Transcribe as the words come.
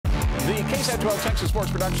The KSAT 12 Texas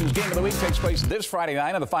Sports Productions Game of the Week takes place this Friday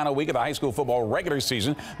night on the final week of the high school football regular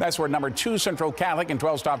season. That's where number 2 Central Catholic and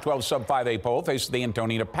 12 top 12 sub 5A poll faces the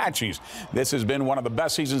Antonian Apaches. This has been one of the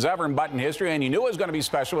best seasons ever in Button history, and you knew it was going to be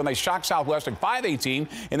special when they shocked Southwestern 5A team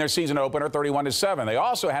in their season opener 31-7. They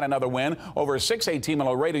also had another win over a 6A team in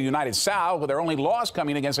Laredo United South, with their only loss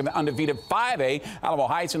coming against an undefeated 5A Alamo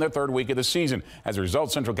Heights in their third week of the season. As a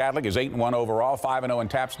result, Central Catholic is 8-1 overall, 5-0 in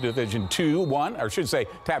TAPS Division 2,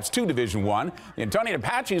 TAPS 2 Division 1. The Antonian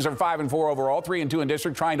Apaches are 5-4 overall, 3-2 in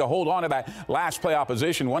district, trying to hold on to that last playoff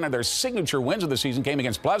position. One of their signature wins of the season came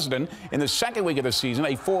against Pleasanton in the second week of the season,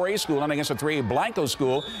 a 4A school, and against a 3A Blanco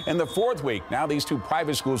school in the fourth week. Now these two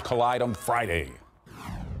private schools collide on Friday.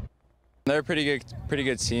 They're a pretty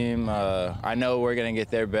good team. I know we're going to get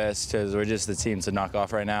their best because we're just the team to knock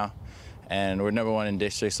off right now. And we're number 1 in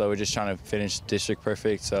district, so we're just trying to finish district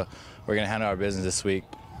perfect. So we're going to handle our business this week.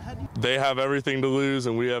 They have everything to lose,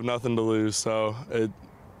 and we have nothing to lose. So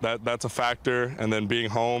that's a factor. And then being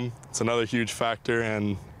home, it's another huge factor.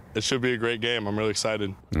 And it should be a great game. I'm really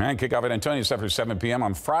excited. And kickoff at Antonian set for 7 p.m.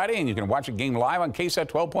 on Friday, and you can watch a game live on KSAT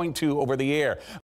 12.2 over the air.